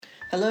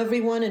Hello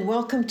everyone and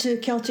welcome to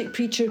Celtic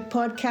Preacher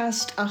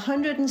Podcast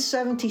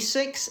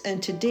 176,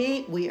 and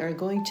today we are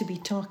going to be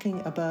talking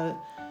about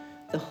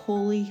the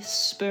Holy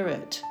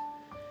Spirit.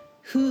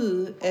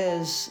 Who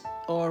is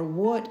or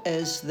what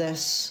is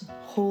this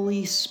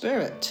Holy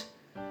Spirit?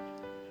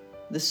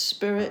 The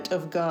Spirit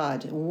of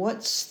God.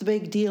 What's the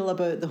big deal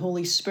about the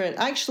Holy Spirit?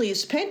 Actually,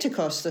 it's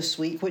Pentecost this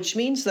week, which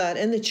means that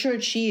in the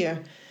church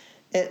year,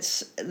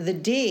 it's the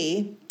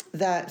day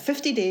that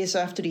 50 days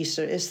after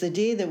Easter is the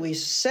day that we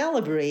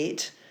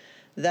celebrate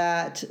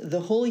that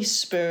the Holy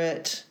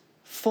Spirit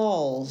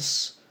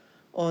falls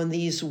on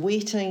these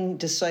waiting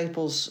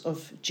disciples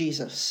of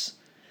Jesus.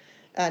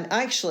 And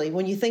actually,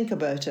 when you think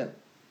about it,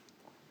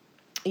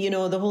 you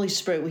know, the Holy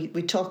Spirit,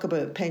 we talk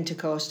about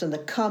Pentecost and the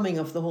coming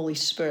of the Holy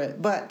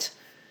Spirit, but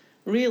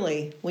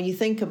really, when you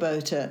think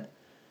about it,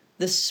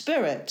 the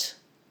Spirit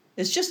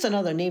is just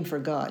another name for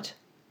God.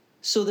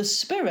 So the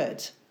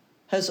Spirit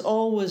has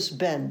always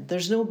been.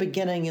 There's no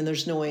beginning and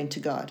there's no end to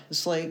God.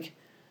 It's like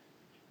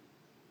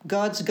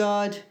God's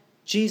God,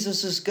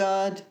 Jesus is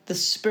God, the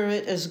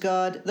Spirit is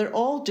God. They're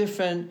all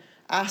different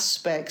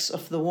aspects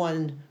of the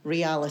one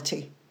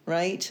reality,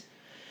 right?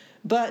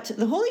 But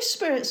the Holy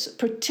Spirit's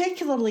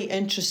particularly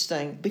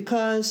interesting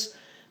because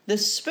the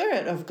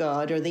Spirit of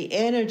God, or the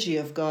energy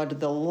of God,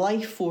 the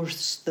life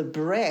force, the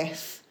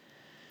breath,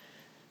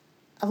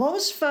 I've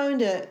always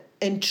found it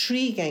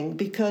intriguing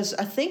because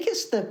I think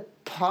it's the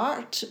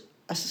part,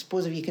 I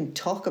suppose if you can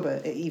talk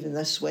about it even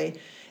this way,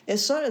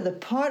 it's sort of the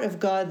part of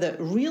God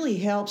that really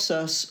helps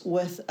us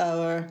with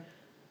our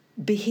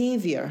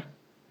behavior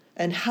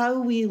and how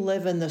we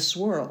live in this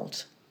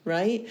world,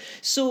 right?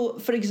 So,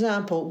 for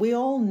example, we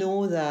all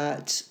know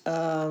that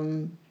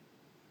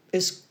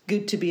it's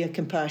good to be a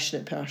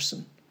compassionate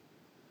person.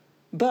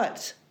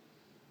 But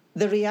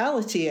the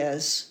reality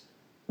is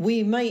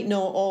we might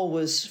not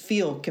always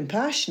feel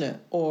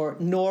compassionate or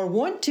nor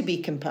want to be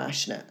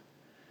compassionate.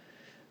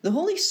 The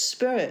Holy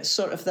Spirit,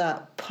 sort of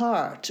that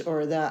part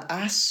or that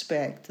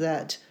aspect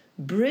that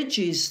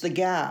bridges the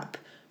gap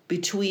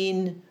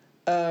between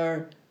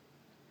our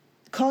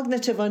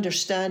cognitive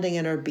understanding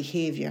and our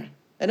behavior.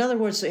 In other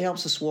words, it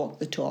helps us walk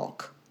the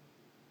talk.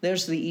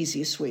 There's the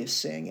easiest way of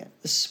saying it,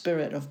 the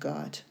Spirit of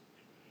God.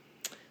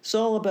 It's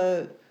all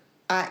about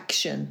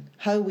action,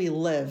 how we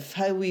live,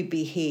 how we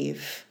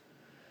behave.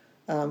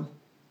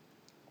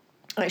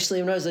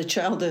 Actually, when I was a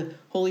child, the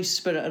Holy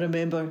Spirit, I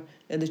remember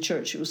in the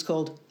church, it was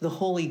called the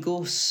Holy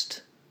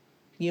Ghost.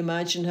 Can you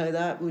imagine how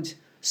that would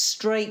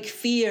strike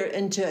fear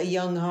into a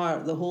young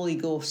heart, the Holy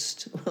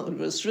Ghost? Well, it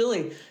was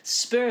really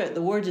spirit.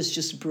 The word is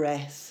just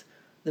breath,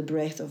 the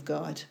breath of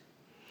God.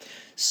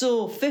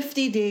 So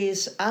 50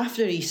 days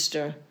after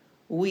Easter,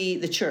 we,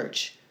 the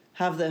church,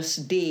 have this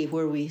day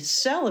where we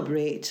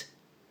celebrate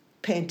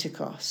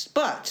Pentecost.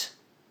 But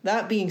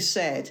that being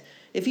said,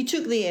 if you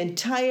took the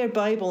entire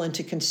Bible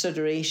into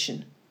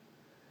consideration,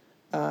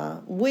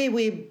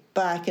 way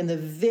back in the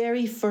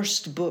very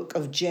first book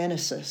of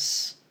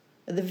Genesis,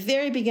 at the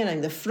very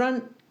beginning, the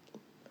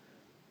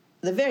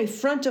very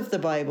front of the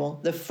Bible,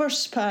 the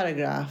first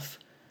paragraph,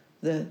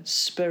 the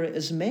Spirit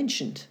is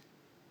mentioned.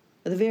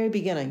 At the very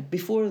beginning,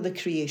 before the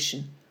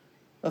creation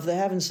of the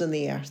heavens and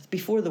the earth,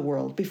 before the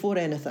world, before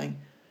anything.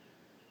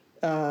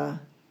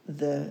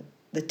 The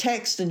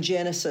text in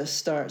Genesis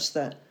starts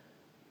that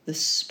the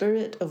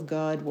Spirit of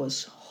God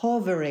was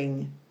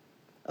hovering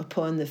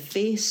upon the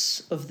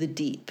face of the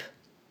deep.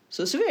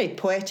 So it's a very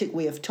poetic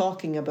way of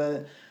talking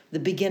about the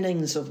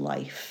beginnings of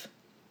life.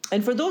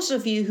 And for those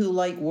of you who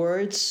like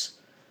words,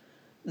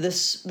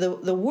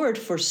 the word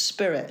for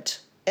spirit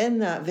in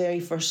that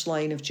very first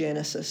line of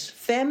Genesis,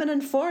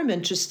 feminine form,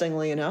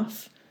 interestingly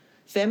enough,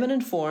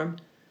 feminine form,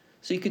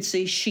 so you could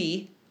say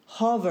she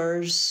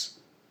hovers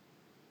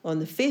on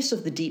the face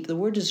of the deep. The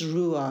word is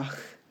ruach.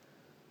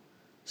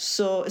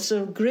 So it's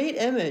a great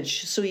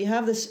image. So you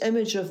have this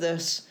image of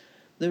the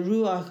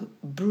ruach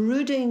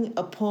brooding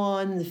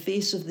upon the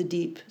face of the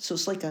deep. So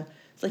it's like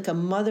a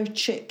mother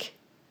chick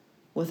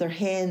with her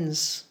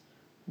hens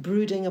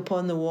brooding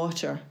upon the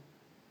water.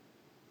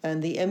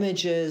 And the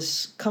image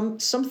is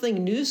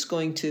something new is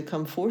going to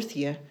come forth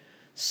here.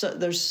 So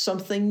there's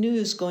something new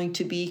is going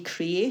to be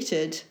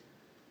created.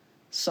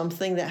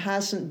 Something that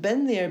hasn't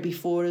been there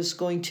before is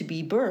going to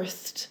be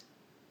birthed.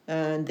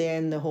 And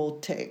then the whole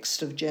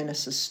text of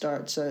Genesis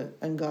starts out,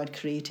 and God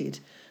created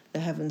the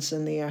heavens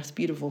and the earth.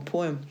 Beautiful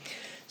poem.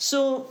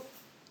 So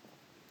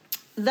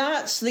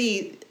that's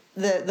the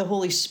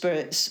Holy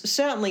Spirit.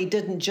 Certainly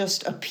didn't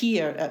just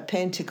appear at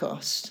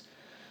Pentecost,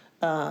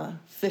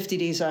 50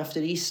 days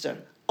after Easter.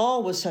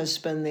 Always has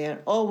been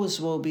there,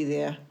 always will be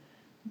there.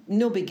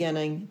 No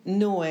beginning,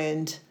 no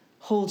end,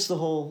 holds the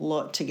whole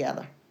lot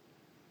together.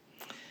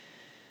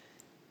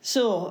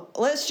 So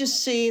let's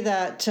just say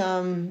that,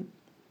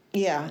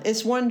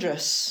 it's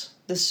wondrous.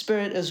 The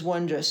Spirit is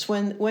wondrous.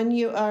 When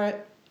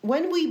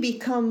we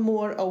become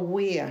more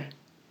aware,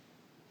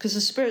 because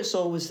the Spirit's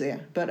always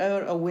there, but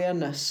our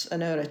awareness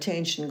and our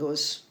attention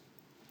goes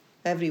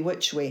every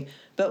which way.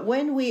 But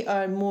when we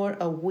are more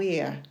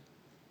aware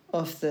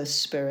of the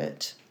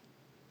Spirit,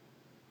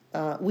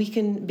 we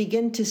can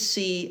begin to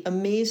see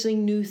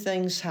amazing new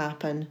things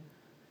happen,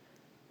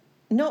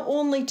 not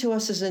only to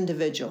us as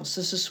individuals,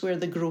 this is where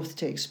the growth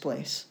takes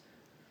place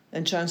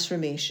and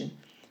transformation,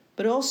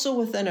 but also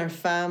within our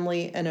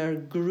family and our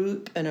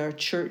group and our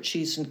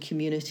churches and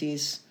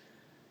communities,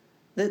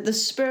 that the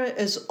Spirit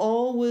is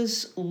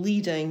always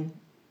leading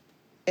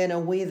in a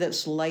way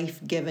that's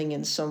life-giving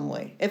in some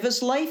way. If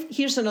it's life,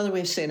 here's another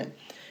way of saying it.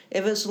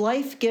 If it's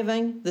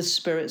life-giving, the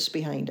Spirit's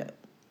behind it.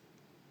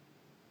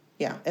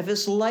 Yeah, if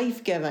it's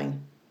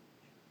life-giving,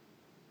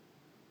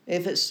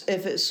 if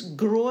it's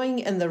growing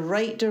in the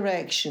right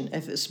direction,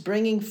 if it's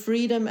bringing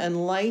freedom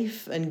and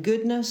life and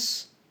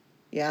goodness,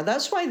 yeah,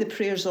 that's why the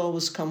prayers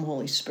always come,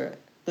 Holy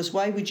Spirit. Because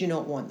why would you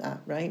not want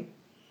that, right?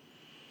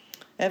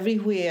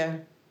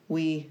 Everywhere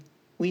we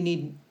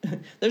need,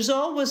 there's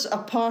always a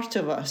part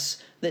of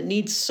us that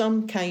needs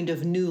some kind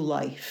of new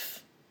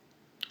life.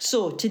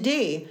 So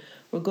today,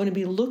 we're going to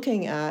be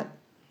looking at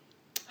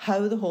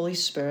how the Holy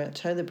Spirit,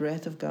 how the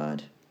breath of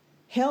God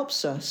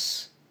helps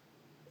us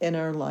in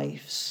our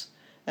lives.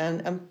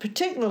 And I'm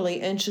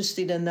particularly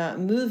interested in that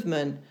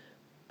movement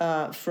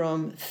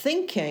from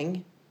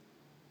thinking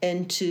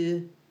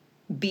into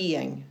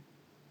being.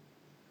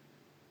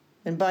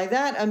 And by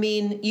that, I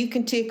mean, you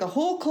can take a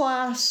whole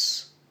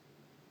class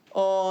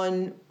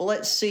on,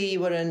 let's say you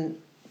were in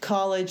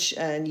college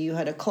and you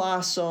had a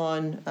class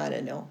on, I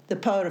don't know, the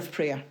power of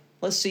prayer.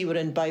 Let's say you were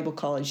in Bible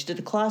college, you did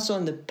a class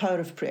on the power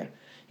of prayer.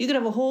 You could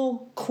have a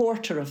whole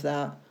quarter of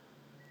that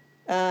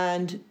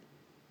and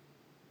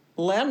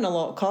learn a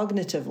lot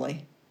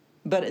cognitively,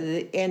 but at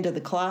the end of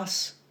the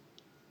class,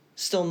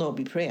 still not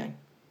be praying,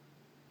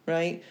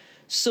 right?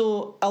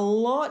 So a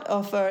lot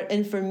of our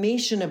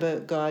information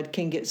about God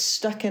can get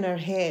stuck in our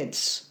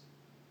heads,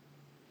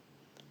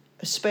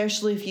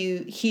 especially if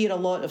you hear a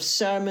lot of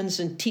sermons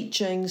and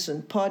teachings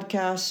and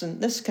podcasts, and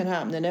this can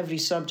happen in every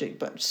subject,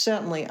 but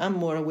certainly I'm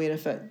more aware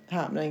of it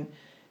happening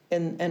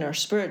in our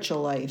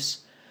spiritual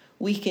lives.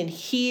 We can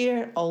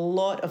hear a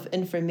lot of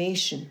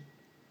information,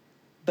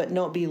 but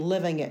not be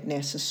living it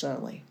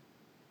necessarily.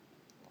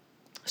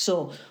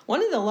 So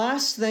one of the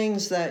last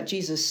things that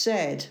Jesus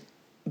said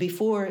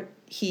before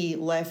he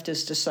left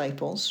his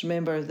disciples,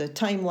 remember the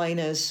timeline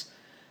is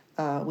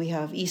we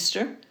have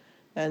Easter,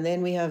 and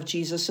then we have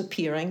Jesus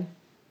appearing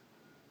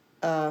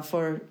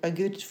for a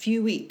good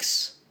few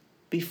weeks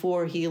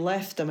before he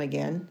left them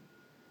again.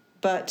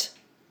 But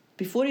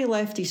before he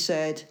left, he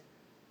said,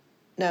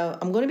 now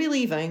I'm going to be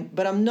leaving,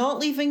 but I'm not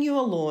leaving you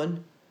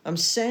alone. I'm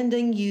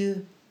sending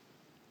you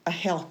a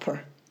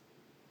helper.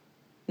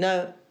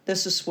 Now,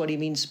 this is what he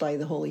means by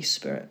the Holy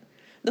Spirit.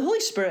 The Holy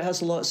Spirit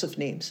has lots of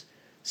names,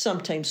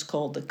 sometimes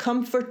called the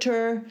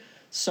Comforter,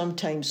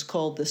 sometimes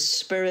called the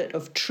Spirit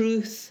of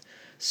Truth,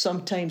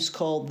 sometimes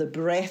called the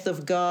breath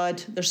of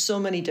God. There's so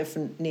many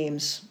different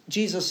names.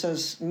 Jesus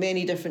has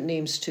many different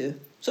names too.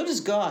 So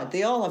does God.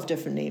 They all have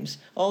different names,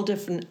 all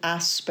different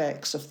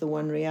aspects of the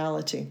one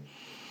reality.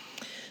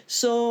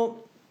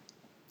 So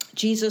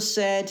Jesus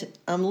said,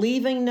 I'm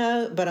leaving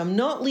now, but I'm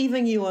not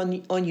leaving you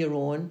on your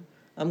own.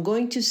 I'm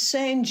going to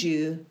send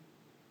you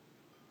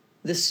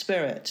the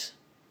Spirit.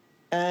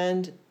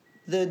 And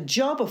the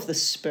job of the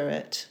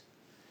Spirit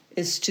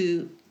is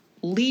to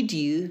lead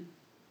you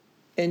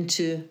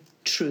into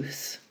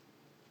truth.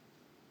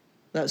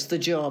 That's the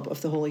job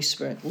of the Holy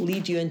Spirit,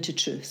 lead you into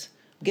truth.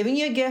 I'm giving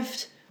you a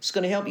gift, it's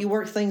going to help you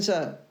work things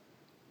out.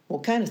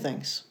 What kind of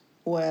things?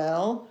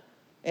 Well,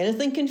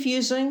 anything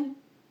confusing,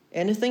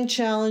 anything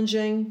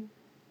challenging,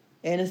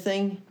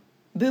 anything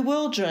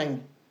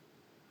bewildering,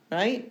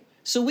 right?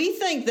 So we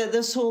think that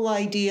this whole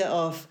idea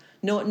of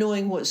not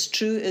knowing what's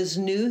true is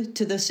new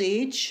to this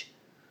age.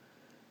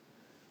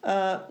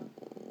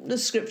 The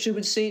scripture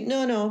would say,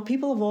 no,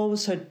 people have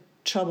always had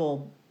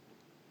trouble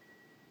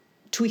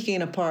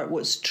tweaking apart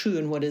what's true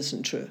and what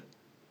isn't true.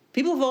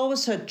 People have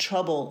always had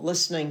trouble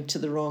listening to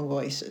the wrong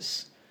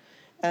voices.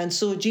 And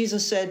so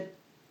Jesus said,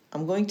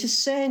 I'm going to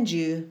send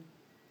you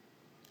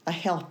a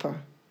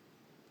helper,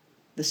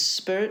 the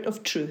Spirit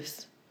of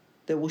truth,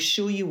 that will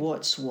show you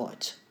what's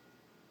what.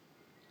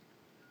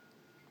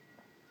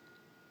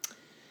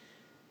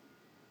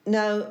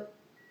 Now,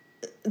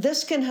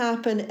 this can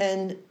happen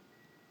in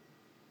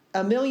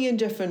a million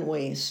different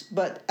ways,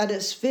 but at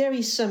its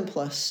very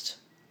simplest,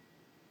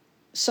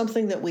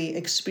 something that we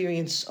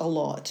experience a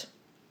lot.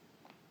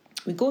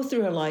 We go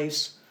through our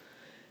lives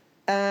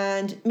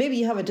and maybe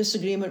you have a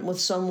disagreement with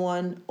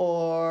someone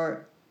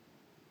or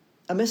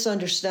a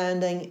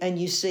misunderstanding and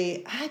you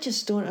say, I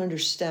just don't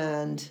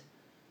understand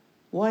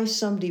why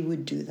somebody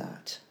would do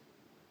that.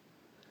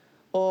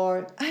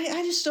 Or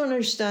I just don't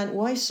understand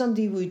why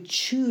somebody would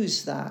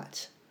choose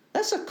that.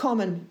 That's a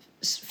common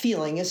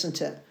feeling,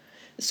 isn't it?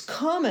 It's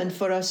common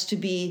for us to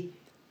be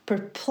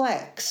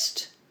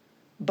perplexed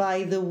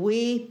by the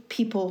way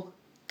people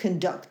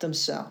conduct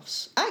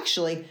themselves.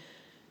 Actually,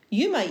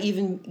 you might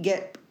even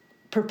get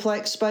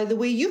perplexed by the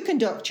way you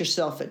conduct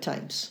yourself at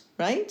times,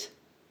 right?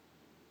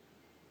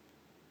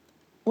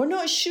 We're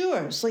not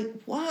sure. It's like,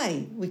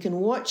 why? We can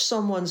watch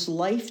someone's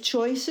life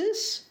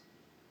choices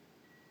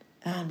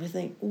And we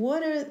think,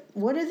 what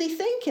are they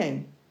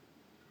thinking?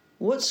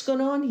 What's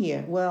going on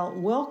here? Well,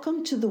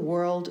 welcome to the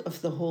world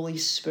of the Holy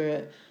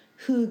Spirit,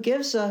 who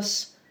gives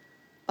us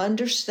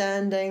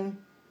understanding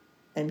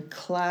and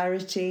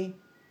clarity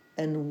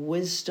and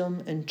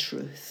wisdom and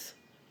truth.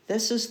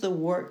 This is the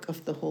work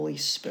of the Holy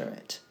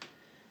Spirit,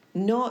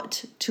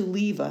 not to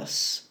leave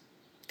us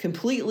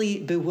completely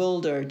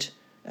bewildered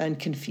and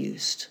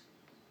confused.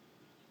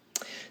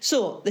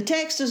 So the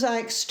text is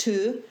Acts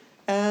 2,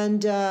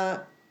 and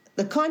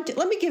the content.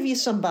 Let me give you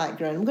some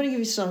background. I'm going to give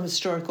you some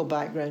historical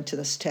background to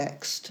this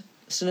text.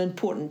 It's an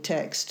important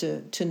text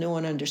to know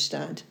and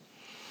understand.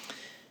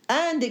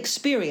 And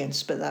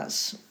experience, but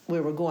that's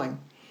where we're going.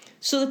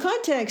 So the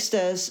context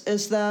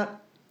is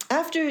that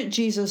after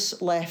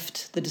Jesus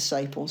left the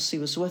disciples, he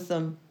was with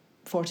them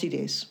 40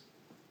 days.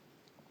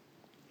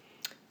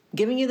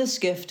 Giving you this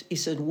gift, he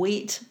said,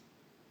 wait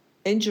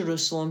in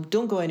Jerusalem,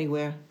 don't go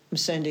anywhere, I'm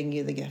sending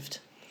you the gift.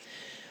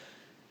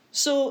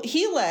 So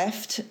he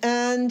left,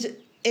 and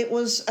it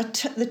was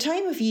the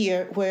time of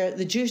year where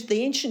the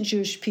ancient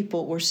Jewish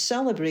people were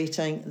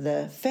celebrating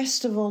the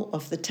festival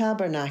of the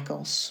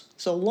tabernacles.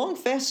 It's a long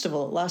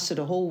festival, it lasted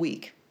a whole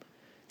week.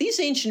 These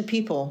ancient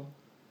people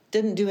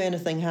didn't do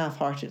anything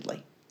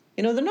half-heartedly.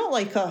 You know, they're not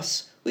like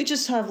us. We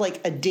just have like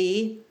a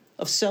day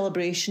of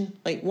celebration,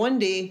 like one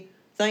day,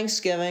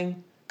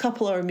 Thanksgiving,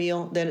 couple-hour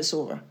meal, then it's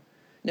over.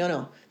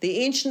 No. The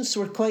ancients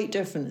were quite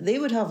different. They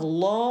would have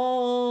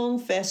long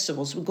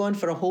festivals, would go on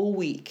for a whole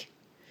week.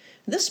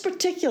 This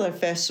particular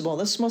festival,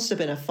 this must have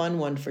been a fun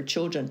one for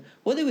children.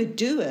 What they would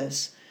do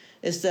is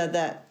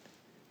that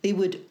they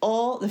would,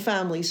 all the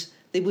families,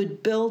 they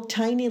would build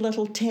tiny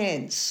little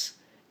tents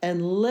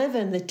and live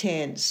in the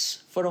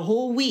tents for a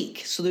whole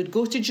week. So they'd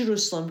go to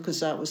Jerusalem, because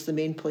that was the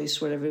main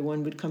place where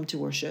everyone would come to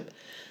worship.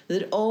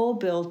 They'd all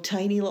build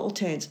tiny little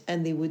tents,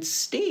 and they would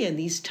stay in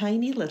these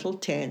tiny little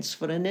tents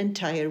for an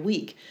entire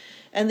week.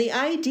 And the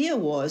idea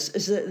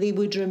is that they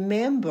would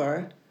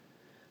remember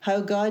how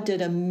God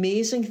did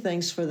amazing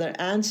things for their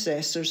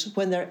ancestors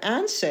when their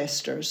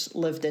ancestors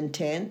lived in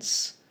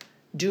tents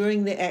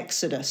during the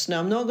Exodus. Now,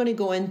 I'm not going to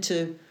go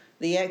into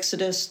the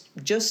Exodus,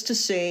 just to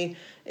say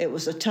it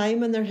was a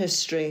time in their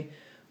history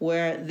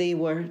where they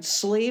were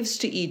slaves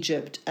to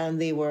Egypt and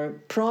they were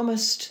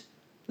promised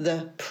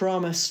the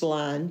promised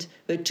land.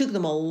 But it took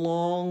them a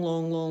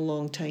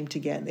long time to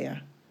get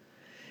there.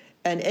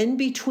 And in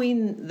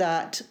between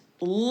that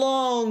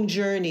long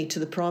journey to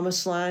the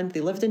promised land,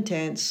 they lived in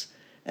tents,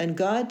 and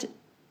God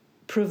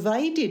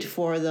provided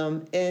for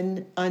them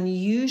in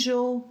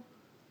unusual,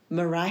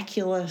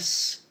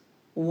 miraculous,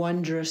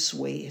 wondrous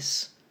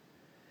ways.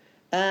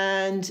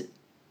 And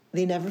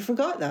they never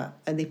forgot that,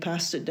 and they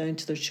passed it down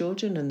to their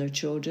children and their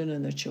children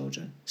and their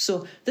children.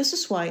 So this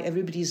is why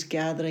everybody's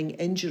gathering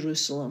in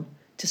Jerusalem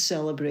to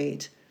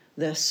celebrate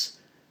this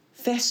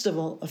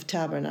festival of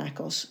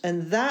tabernacles.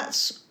 And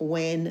that's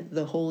when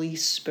the Holy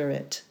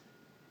Spirit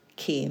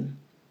came.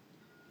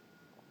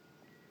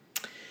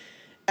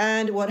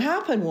 And what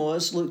happened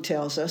was, Luke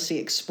tells us, he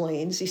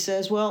explains, he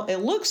says, well, it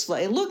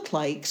looked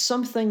like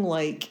something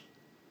like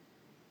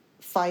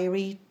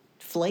fiery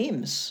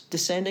flames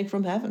descending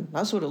from heaven.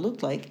 That's what it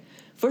looked like.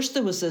 First,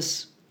 there was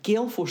this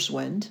gale force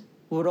wind.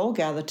 We were all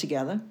gathered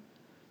together.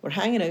 We're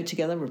hanging out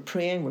together. We're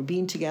praying. We're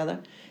being together.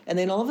 And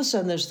then all of a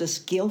sudden, there's this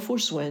gale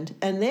force wind.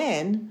 And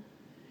then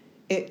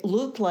it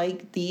looked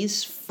like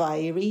these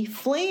fiery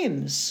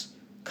flames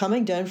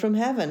coming down from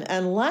heaven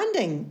and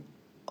landing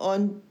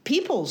on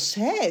people's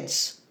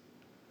heads.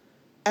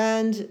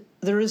 And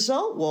the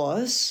result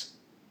of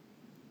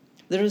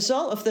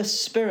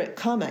this Spirit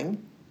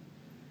coming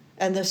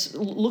and this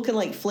looking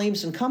like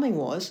flames and coming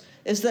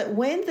is that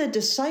when the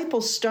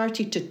disciples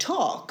started to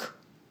talk,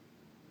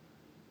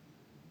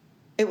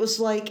 it was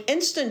like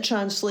instant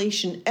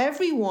translation.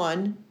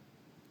 Everyone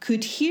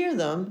could hear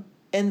them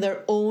in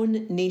their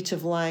own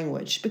native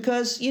language,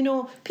 because, you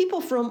know,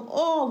 people from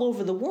all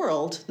over the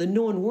world, the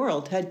known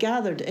world, had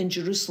gathered in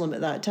Jerusalem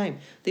at that time.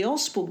 They all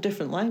spoke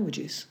different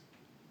languages.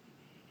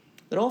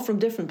 They're all from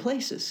different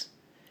places.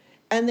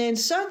 And then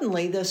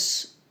suddenly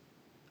this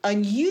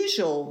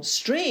unusual,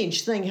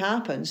 strange thing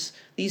happens.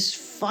 These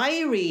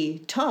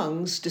fiery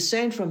tongues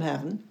descend from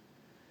heaven,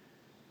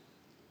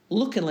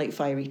 looking like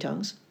fiery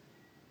tongues.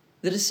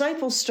 The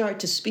disciples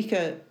start to speak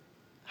out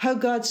how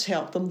God's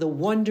helped them, the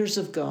wonders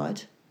of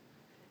God,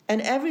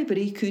 and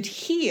everybody could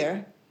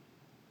hear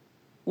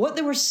what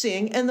they were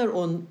saying in their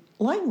own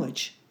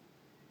language.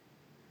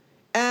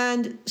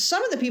 And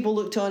some of the people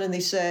looked on and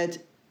they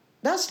said,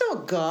 that's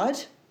not God.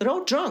 They're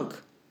all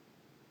drunk.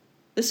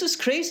 This is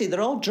crazy.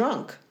 They're all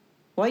drunk.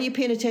 Why are you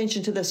paying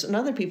attention to this? And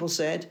other people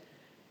said,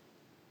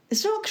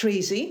 it's not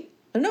crazy.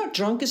 They're not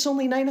drunk. It's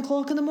only 9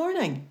 o'clock in the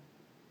morning.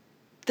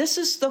 This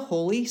is the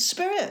Holy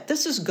Spirit.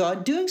 This is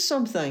God doing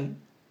something.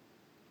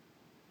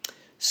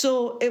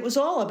 So it was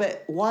all a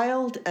bit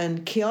wild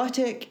and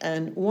chaotic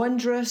and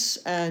wondrous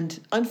and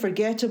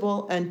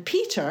unforgettable. And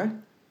Peter,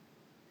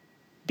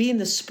 being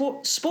the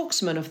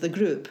spokesman of the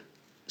group,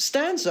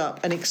 stands up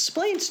and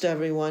explains to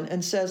everyone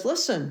and says,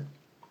 listen,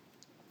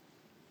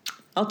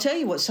 I'll tell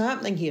you what's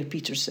happening here,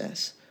 Peter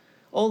says.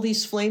 all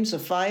these flames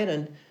of fire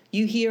and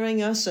you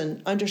hearing us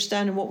and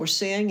understanding what we're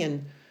saying,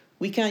 and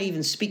we can't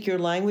even speak your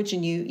language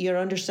and you're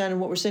understanding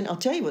what we're saying. I'll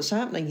tell you what's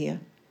happening here.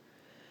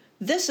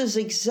 This is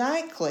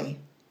exactly,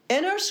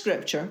 in our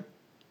scripture,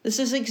 this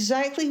is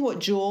exactly what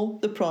Joel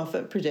the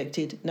prophet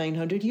predicted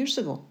 900 years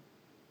ago.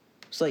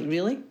 It's like,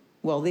 really?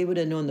 Well, they would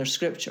have known their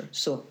scripture.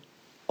 So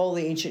all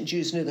the ancient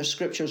Jews knew their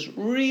scriptures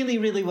really,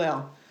 really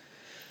well.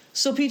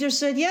 So Peter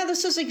said, yeah,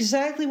 this is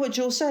exactly what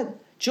Joel said.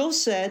 Joel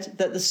said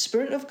that the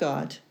Spirit of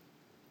God,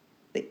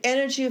 the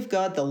energy of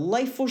God, the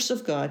life force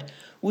of God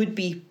would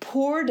be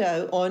poured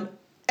out on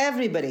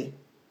everybody,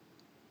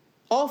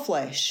 all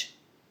flesh,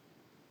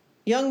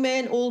 young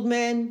men, old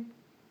men,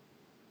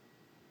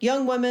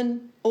 young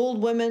women,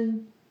 old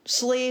women,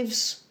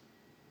 slaves,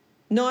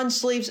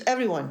 non-slaves,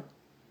 everyone.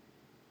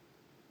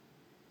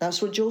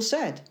 That's what Joel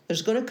said.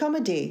 There's going to come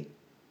a day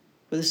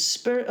where the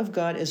Spirit of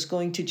God is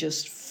going to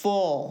just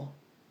fall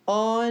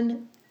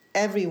on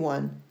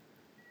everyone.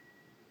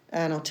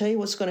 And I'll tell you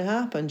what's going to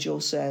happen,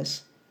 Joel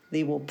says.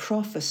 They will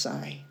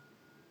prophesy.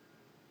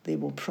 They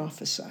will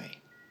prophesy.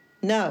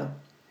 Now,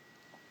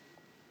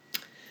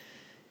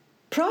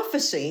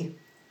 prophecy,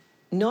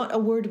 not a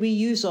word we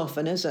use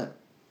often, is it?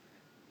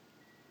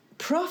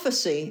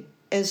 Prophecy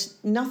is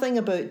nothing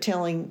about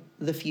telling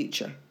the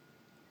future.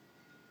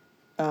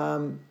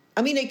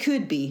 I mean, it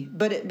could be,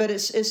 but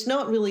it's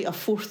not really a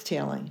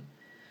forthtelling.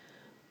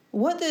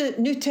 What the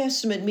New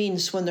Testament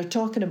means when they're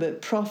talking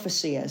about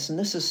prophecy is, and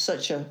this is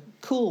such a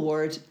cool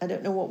word, I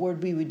don't know what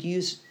word we would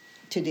use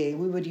today.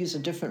 We would use a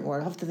different word.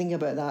 I'll have to think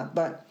about that.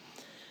 But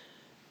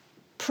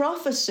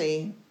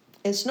prophecy,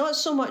 it's not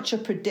so much a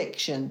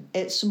prediction.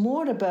 It's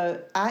more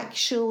about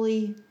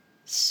actually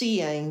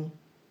seeing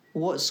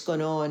what's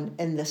going on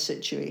in this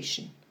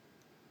situation.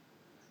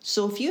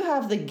 So if you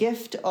have the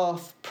gift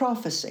of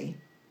prophecy,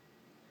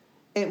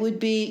 it would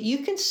be you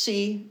can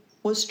see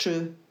what's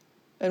true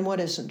and what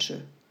isn't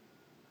true.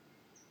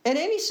 In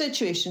any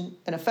situation,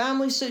 in a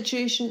family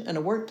situation, in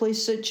a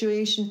workplace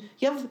situation,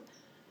 you have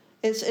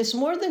it's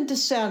more than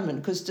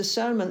discernment, because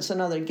discernment's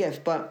another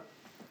gift, but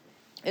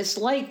it's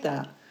like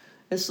that.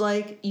 It's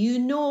like you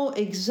know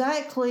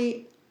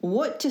exactly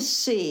what to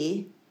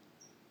say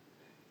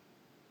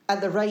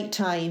at the right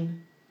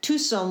time to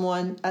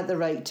someone at the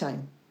right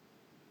time.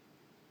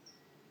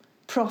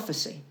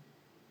 Prophecy.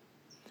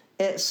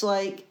 It's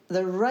like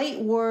the right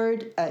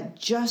word at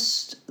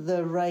just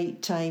the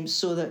right time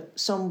so that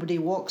somebody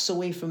walks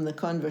away from the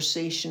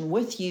conversation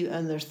with you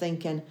and they're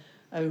thinking,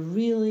 I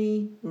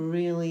really,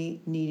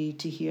 really needed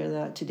to hear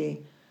that today.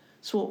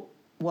 So,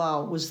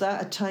 wow, was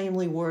that a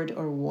timely word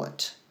or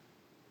what?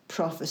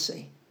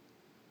 Prophecy.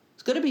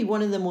 It's got to be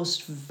one of the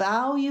most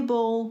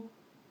valuable,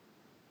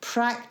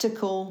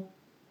 practical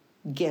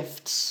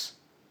gifts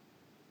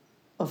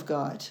of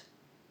God.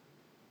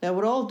 Now,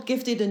 we're all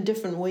gifted in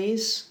different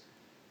ways.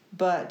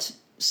 But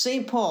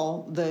St.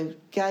 Paul, the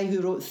guy who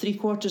wrote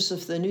 3/4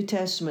 of the New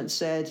Testament,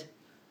 said,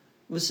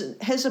 was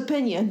his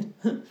opinion,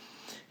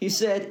 he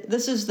said,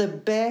 this is the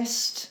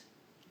best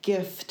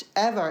gift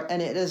ever,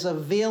 and it is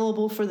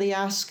available for the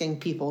asking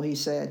people, he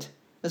said.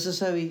 This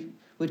is how he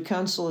would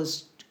counsel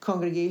his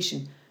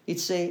congregation. He'd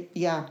say,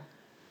 yeah,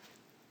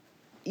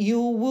 you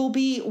will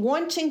be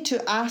wanting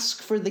to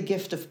ask for the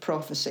gift of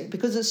prophecy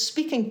because it's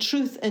speaking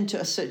truth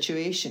into a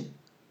situation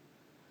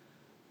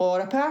or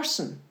a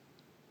person.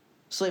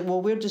 It's like,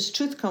 well, where does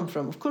truth come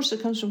from? Of course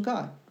it comes from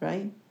God,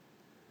 right?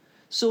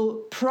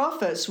 So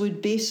prophets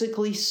would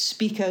basically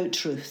speak out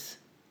truth.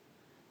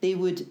 They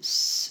would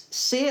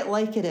say it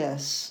like it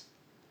is.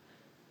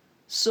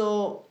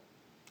 So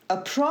a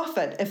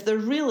prophet, if they're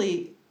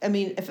really,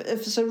 if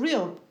it's a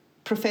real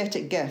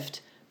prophetic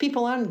gift,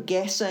 people aren't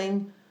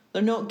guessing,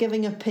 they're not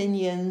giving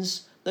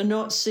opinions, they're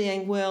not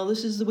saying, well,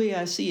 this is the way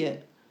I see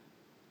it.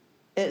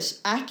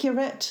 It's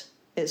accurate,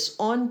 it's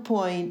on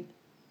point,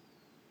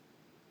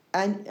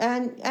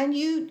 and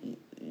you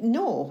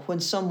know when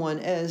someone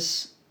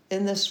is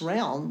in this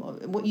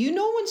realm. You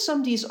know when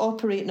somebody's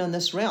operating on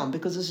this realm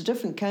because it's a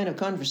different kind of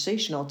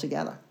conversation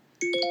altogether.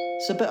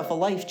 It's a bit of a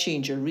life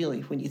changer, really,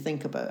 when you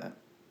think about it.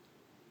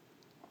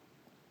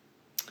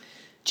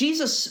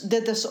 Jesus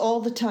did this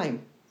all the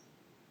time.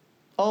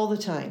 All the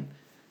time.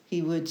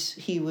 He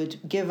would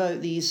give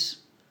out these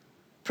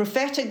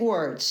prophetic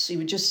words. He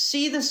would just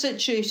see the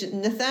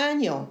situation.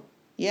 Nathaniel,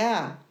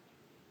 yeah,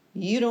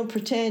 you don't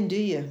pretend, do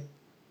you?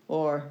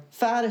 Or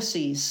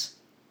Pharisees,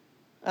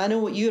 I know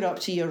what you're up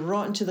to, you're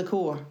rotten to the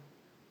core.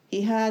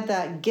 He had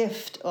that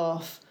gift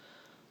of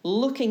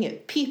looking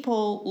at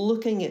people,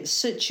 looking at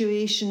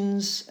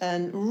situations,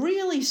 and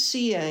really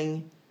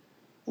seeing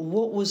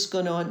what was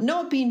going on,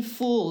 not being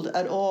fooled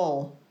at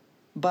all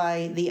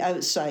by the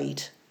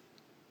outside.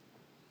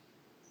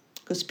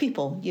 Because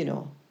people,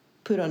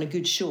 put on a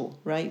good show,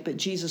 right? But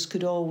Jesus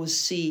could always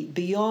see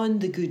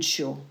beyond the good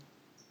show.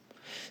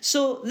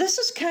 So this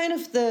is kind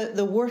of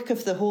the work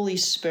of the Holy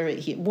Spirit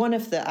here, one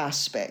of the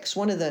aspects,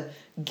 one of the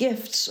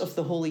gifts of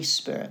the Holy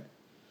Spirit.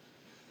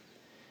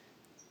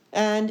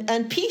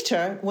 And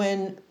Peter,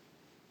 when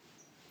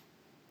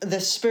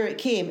the Spirit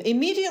came,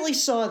 immediately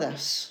saw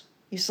this.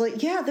 He's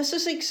like, yeah, this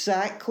is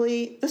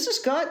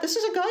God. This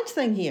is a God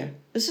thing here.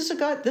 This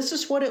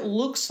is what it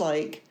looks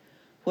like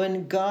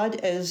when God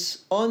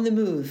is on the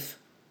move.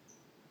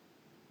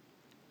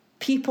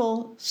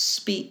 People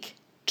speak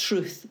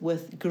truth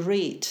with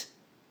great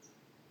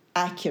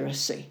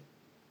accuracy.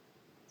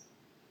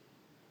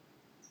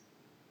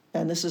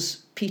 And this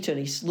is Peter.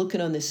 He's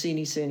looking on the scene.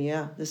 He's saying,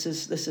 yeah, this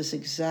is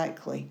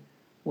exactly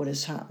what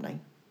is happening.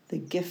 The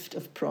gift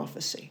of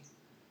prophecy.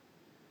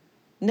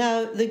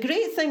 Now, the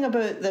great thing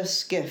about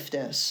this gift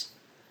is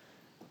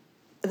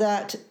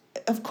that,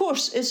 of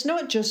course, it's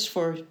not just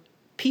for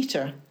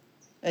Peter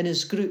and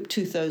his group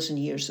 2,000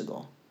 years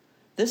ago.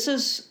 This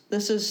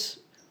is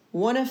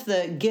one of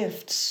the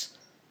gifts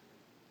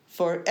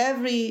for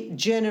every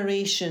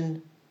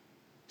generation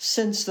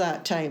since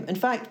that time. In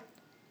fact,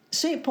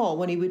 St. Paul,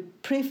 when he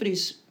would pray for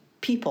his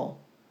people,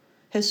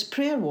 his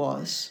prayer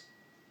was,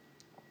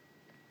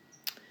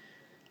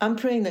 I'm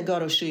praying that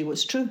God will show you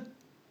what's true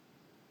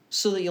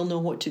so that you'll know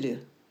what to do.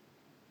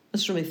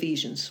 That's from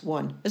Ephesians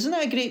 1. Isn't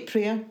that a great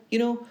prayer?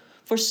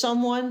 For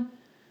someone,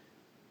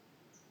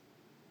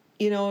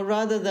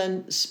 rather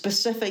than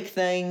specific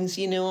things,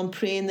 I'm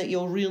praying that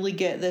you'll really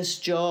get this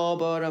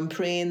job, or I'm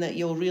praying that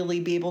you'll really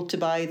be able to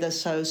buy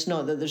this house.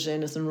 Not that there's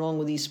anything wrong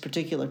with these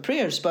particular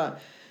prayers, but,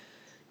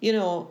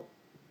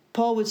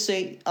 Paul would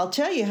say, I'll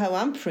tell you how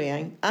I'm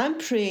praying. I'm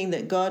praying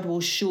that God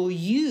will show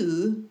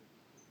you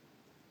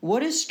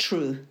what is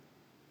true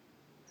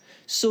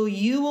so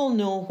you will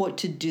know what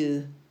to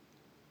do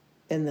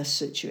in this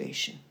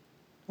situation.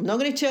 I'm not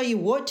going to tell you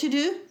what to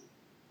do.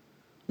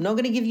 I'm not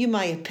going to give you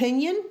my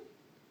opinion.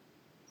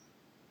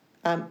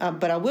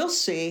 But I will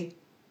say,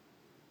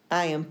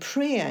 I am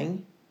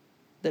praying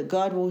that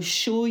God will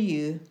show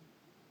you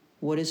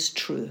what is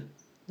true,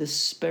 the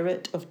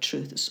spirit of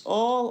truth. It's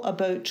all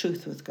about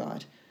truth with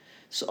God.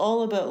 It's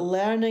all about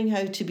learning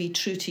how to be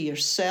true to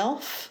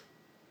yourself,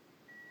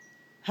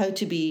 how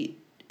to be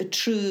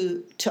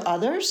true to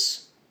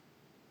others,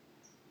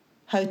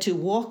 how to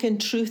walk in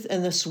truth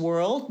in this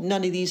world.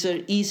 None of these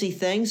are easy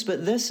things,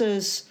 but this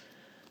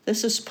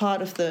is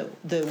part of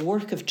the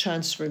work of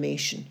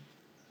transformation.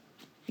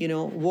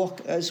 Walk,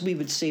 as we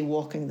would say,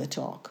 walking the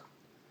talk.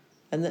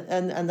 And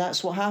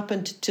that's what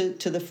happened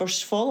to the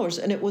first followers.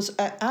 And it was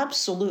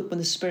absolute, when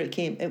the Spirit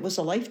came, it was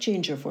a life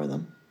changer for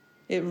them.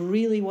 It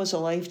really was a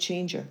life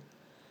changer.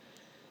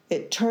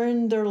 It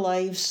turned their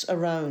lives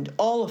around,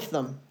 all of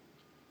them.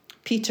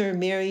 Peter,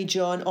 Mary,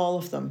 John, all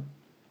of them.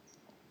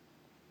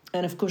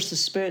 And of course, the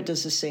Spirit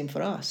does the same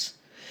for us.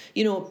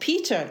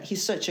 Peter,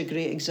 he's such a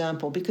great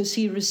example because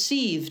he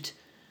received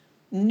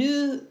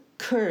new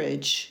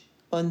courage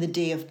on the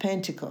day of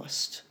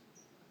Pentecost.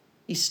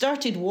 He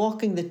started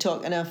walking the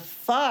talk in a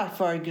far,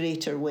 far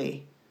greater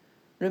way.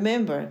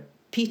 Remember,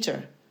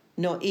 Peter,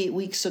 not 8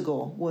 weeks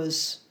ago,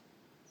 was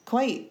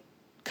quite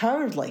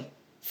cowardly,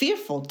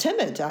 fearful,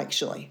 timid,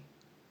 actually.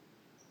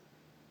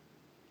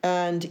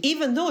 And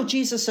even though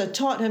Jesus had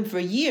taught him for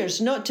years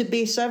not to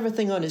base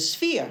everything on his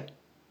fear,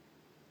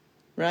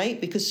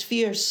 right? Because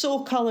fear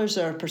so colours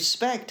our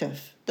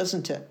perspective,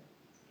 doesn't it?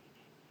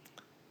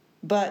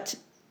 But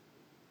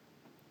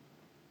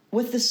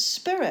with the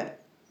Spirit,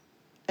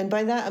 and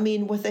by that I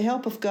mean with the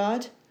help of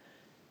God,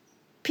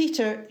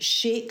 Peter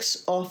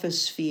shakes off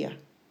his fear.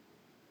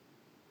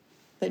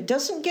 It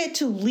doesn't get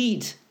to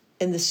lead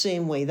in the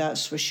same way,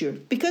 that's for sure,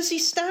 because he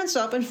stands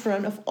up in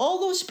front of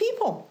all those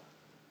people.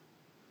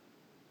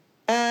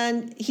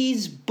 And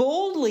he's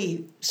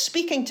boldly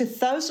speaking to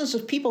thousands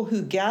of people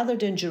who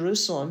gathered in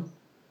Jerusalem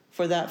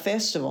for that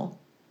festival.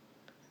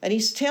 And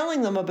he's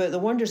telling them about the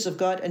wonders of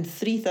God, and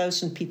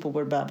 3,000 people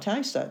were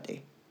baptized that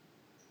day.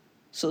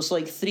 So it's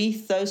like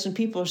 3,000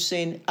 people are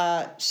saying,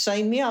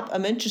 sign me up,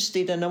 I'm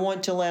interested and I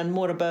want to learn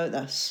more about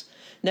this.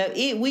 Now,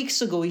 8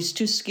 weeks ago, he's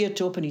too scared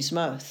to open his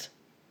mouth.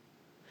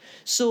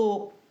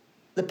 So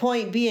the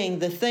point being,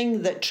 the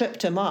thing that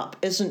tripped him up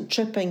isn't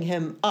tripping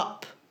him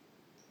up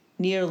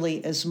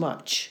nearly as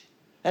much.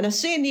 And I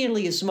say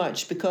nearly as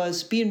much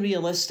because, being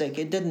realistic,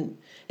 it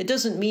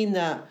doesn't mean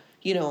that,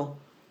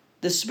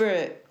 the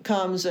Spirit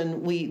comes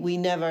and we're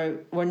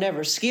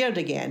never scared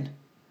again.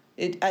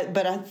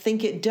 But I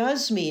think it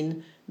does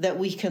mean that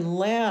we can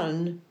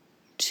learn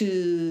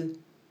to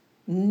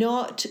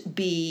not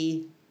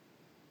be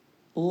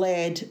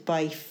led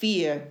by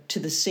fear to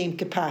the same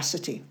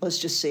capacity. Let's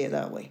just say it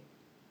that way.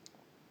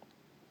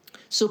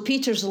 So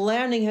Peter's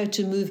learning how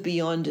to move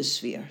beyond his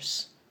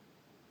fears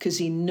because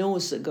he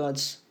knows that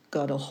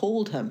God will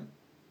hold him.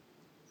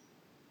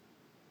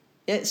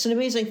 It's an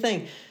amazing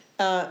thing.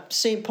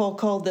 St. Paul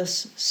called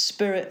this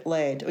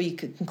Spirit-led, or you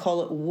can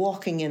call it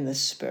walking in the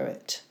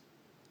Spirit.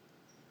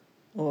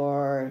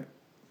 Or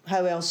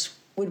how else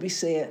would we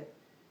say it?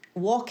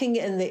 Walking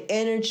in the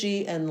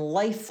energy and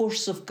life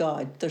force of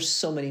God. There's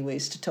so many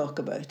ways to talk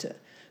about it.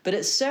 But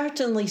it's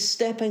certainly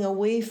stepping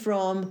away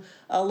from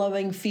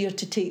allowing fear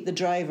to take the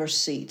driver's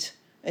seat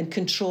and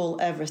control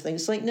everything.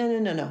 It's like,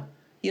 no.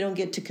 You don't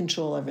get to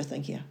control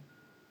everything here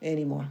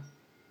anymore.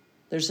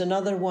 There's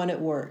another one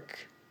at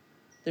work.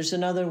 There's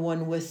another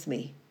one with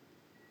me.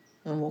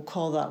 And we'll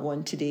call that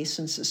one today,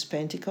 since it's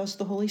Pentecost,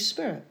 the Holy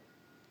Spirit.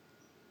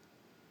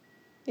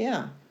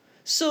 Yeah.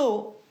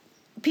 So,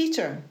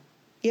 Peter,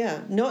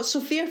 not so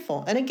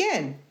fearful. And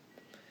again,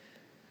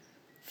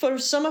 for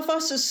some of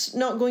us, it's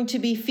not going to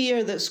be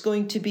fear that's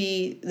going to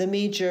be the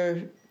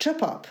major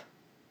trip up.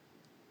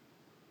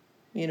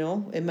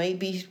 It might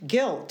be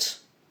guilt.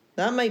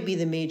 That might be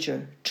the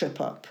major trip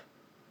up.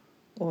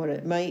 Or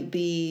it might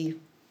be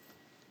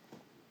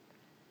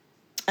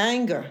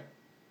anger.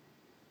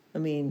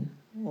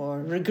 Or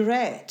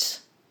regret.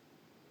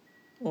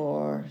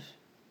 Or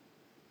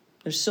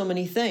there's so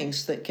many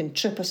things that can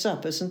trip us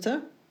up, isn't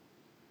there?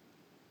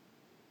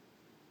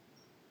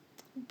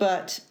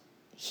 But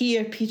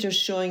here Peter's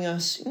showing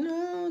us,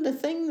 the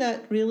thing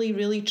that really,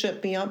 really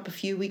tripped me up a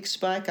few weeks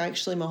back,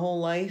 actually my whole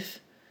life,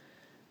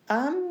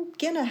 I'm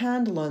getting a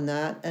handle on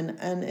that.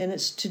 And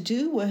it's to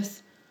do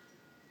with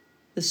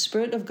the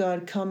Spirit of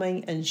God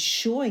coming and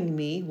showing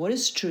me what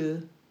is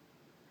true,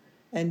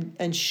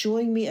 and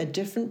showing me a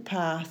different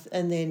path,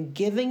 and then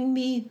giving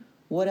me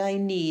what I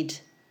need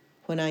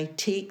when I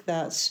take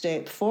that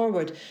step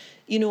forward.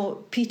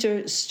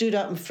 Peter stood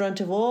up in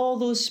front of all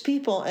those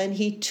people, and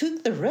he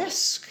took the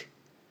risk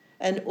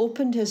and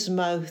opened his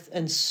mouth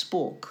and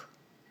spoke.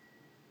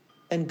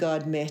 And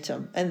God met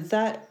him. And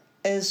that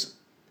is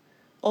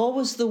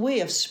always the way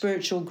of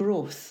spiritual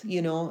growth.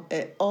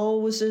 It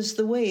always is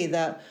the way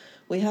that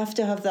we have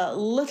to have that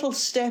little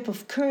step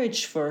of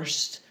courage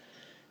first,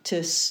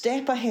 to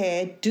step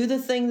ahead, do the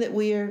thing that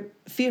we're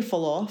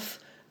fearful of,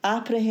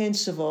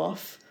 apprehensive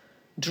of,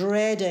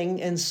 dreading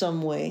in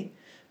some way.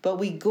 But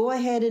we go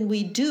ahead and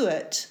we do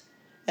it.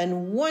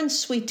 And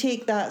once we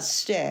take that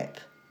step,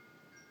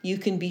 you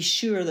can be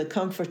sure the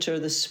Comforter,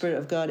 the Spirit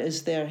of God,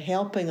 is there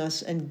helping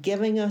us and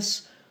giving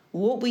us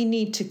what we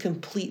need to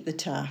complete the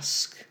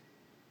task.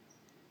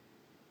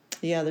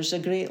 Yeah, there's a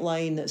great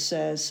line that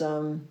says,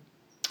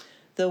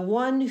 the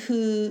one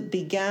who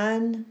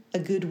began a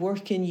good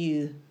work in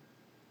you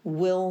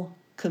will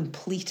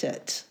complete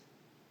it.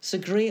 It's a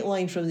great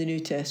line from the New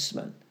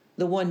Testament.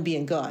 The one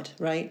being God,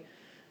 right?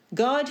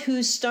 God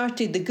who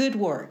started the good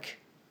work.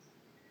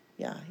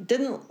 Yeah,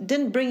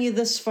 didn't bring you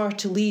this far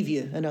to leave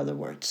you, in other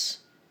words.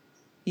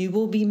 You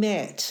will be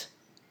met.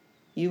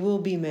 You will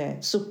be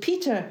met. So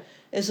Peter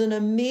is an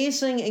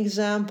amazing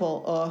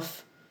example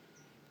of,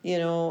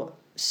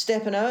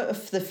 stepping out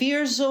of the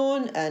fear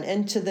zone and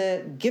into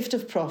the gift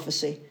of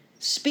prophecy,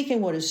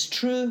 speaking what is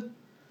true,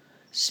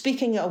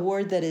 speaking a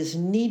word that is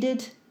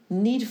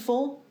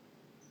needful.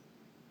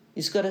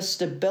 He's got a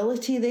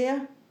stability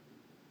there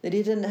that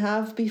he didn't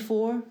have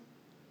before.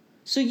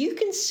 So you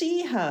can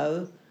see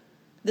how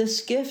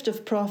this gift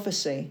of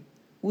prophecy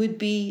would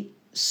be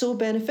so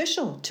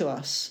beneficial to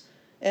us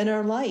in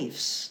our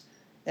lives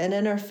and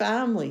in our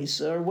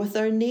families, or with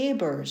our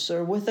neighbors,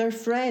 or with our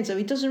friends.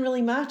 It doesn't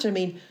really matter.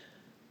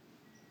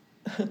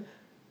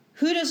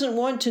 Who doesn't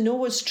want to know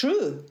what's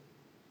true?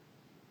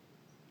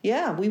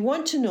 Yeah, we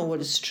want to know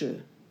what is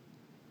true.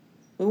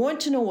 We want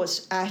to know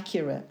what's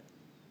accurate.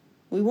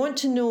 We want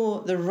to know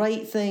the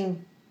right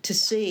thing to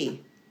say.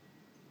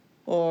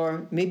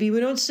 Or maybe we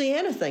don't say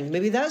anything.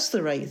 Maybe that's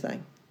the right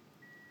thing.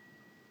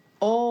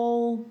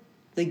 All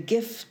the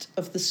gift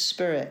of the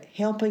Spirit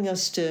helping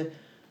us to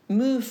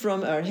move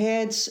from our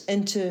heads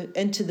into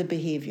the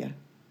behaviour.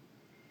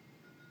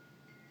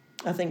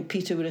 I think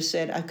Peter would have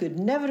said, I could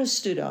never have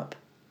stood up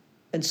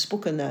and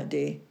spoken that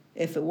day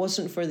if it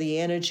wasn't for the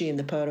energy and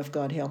the power of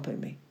God helping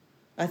me.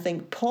 I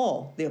think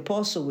Paul, the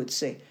apostle, would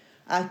say,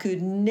 I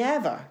could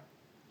never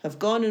have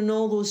gone on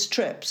all those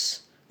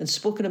trips and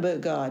spoken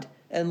about God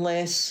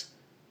unless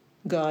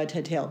God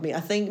had helped me. I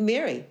think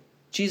Mary,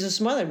 Jesus'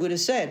 mother, would have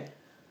said,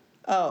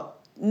 oh,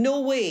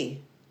 no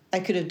way I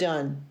could have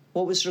done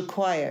what was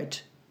required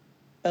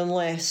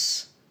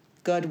unless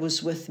God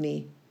was with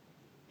me,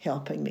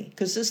 helping me.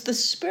 Because it's the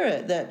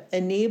Spirit that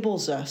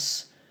enables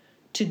us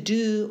to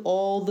do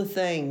all the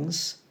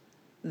things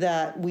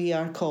that we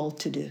are called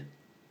to do.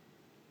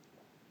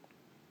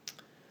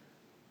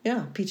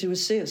 Yeah, Peter would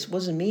say, it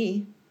wasn't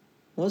me.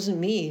 It wasn't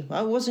me.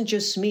 It wasn't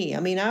just me.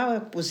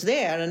 I was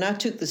there and I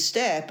took the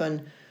step,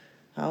 and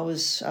I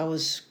was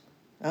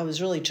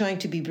really trying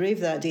to be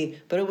brave that day,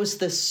 but it was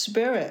the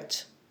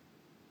Spirit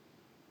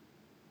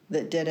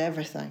that did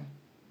everything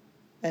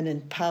and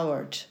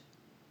empowered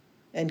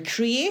and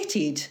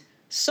created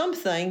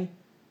something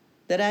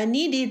that I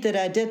needed that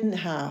I didn't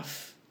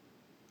have.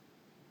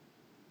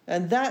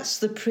 And that's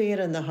the prayer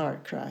and the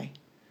heart cry.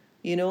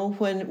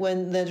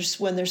 When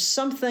there's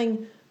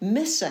something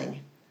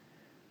missing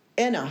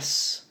in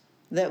us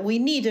that we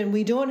need and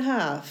we don't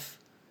have,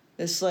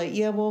 it's like,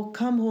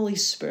 come Holy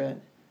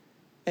Spirit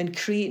and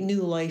create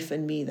new life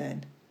in me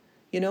then.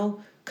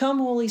 Come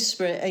Holy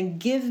Spirit and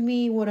give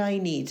me what I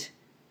need.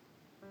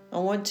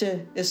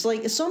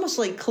 It's almost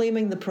like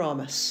claiming the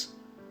promise.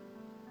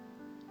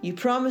 You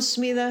promised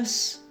me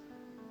this,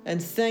 and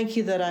thank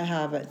you that I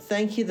have it.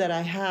 Thank you that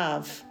I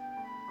have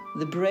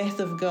the breath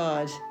of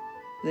God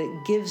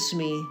that gives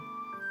me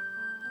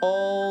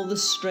all the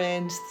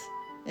strength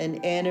and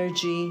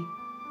energy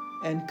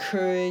and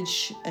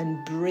courage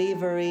and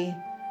bravery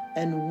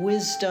and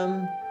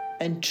wisdom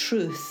and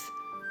truth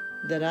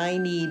that I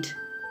need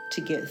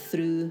to get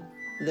through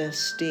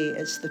this day.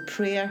 It's the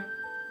prayer,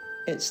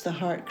 it's the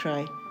heart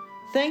cry.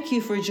 Thank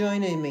you for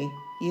joining me.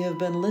 You have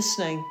been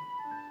listening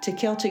to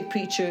Celtic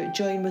Preacher.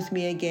 Join with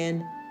me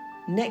again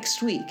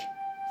next week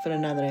for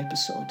another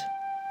episode.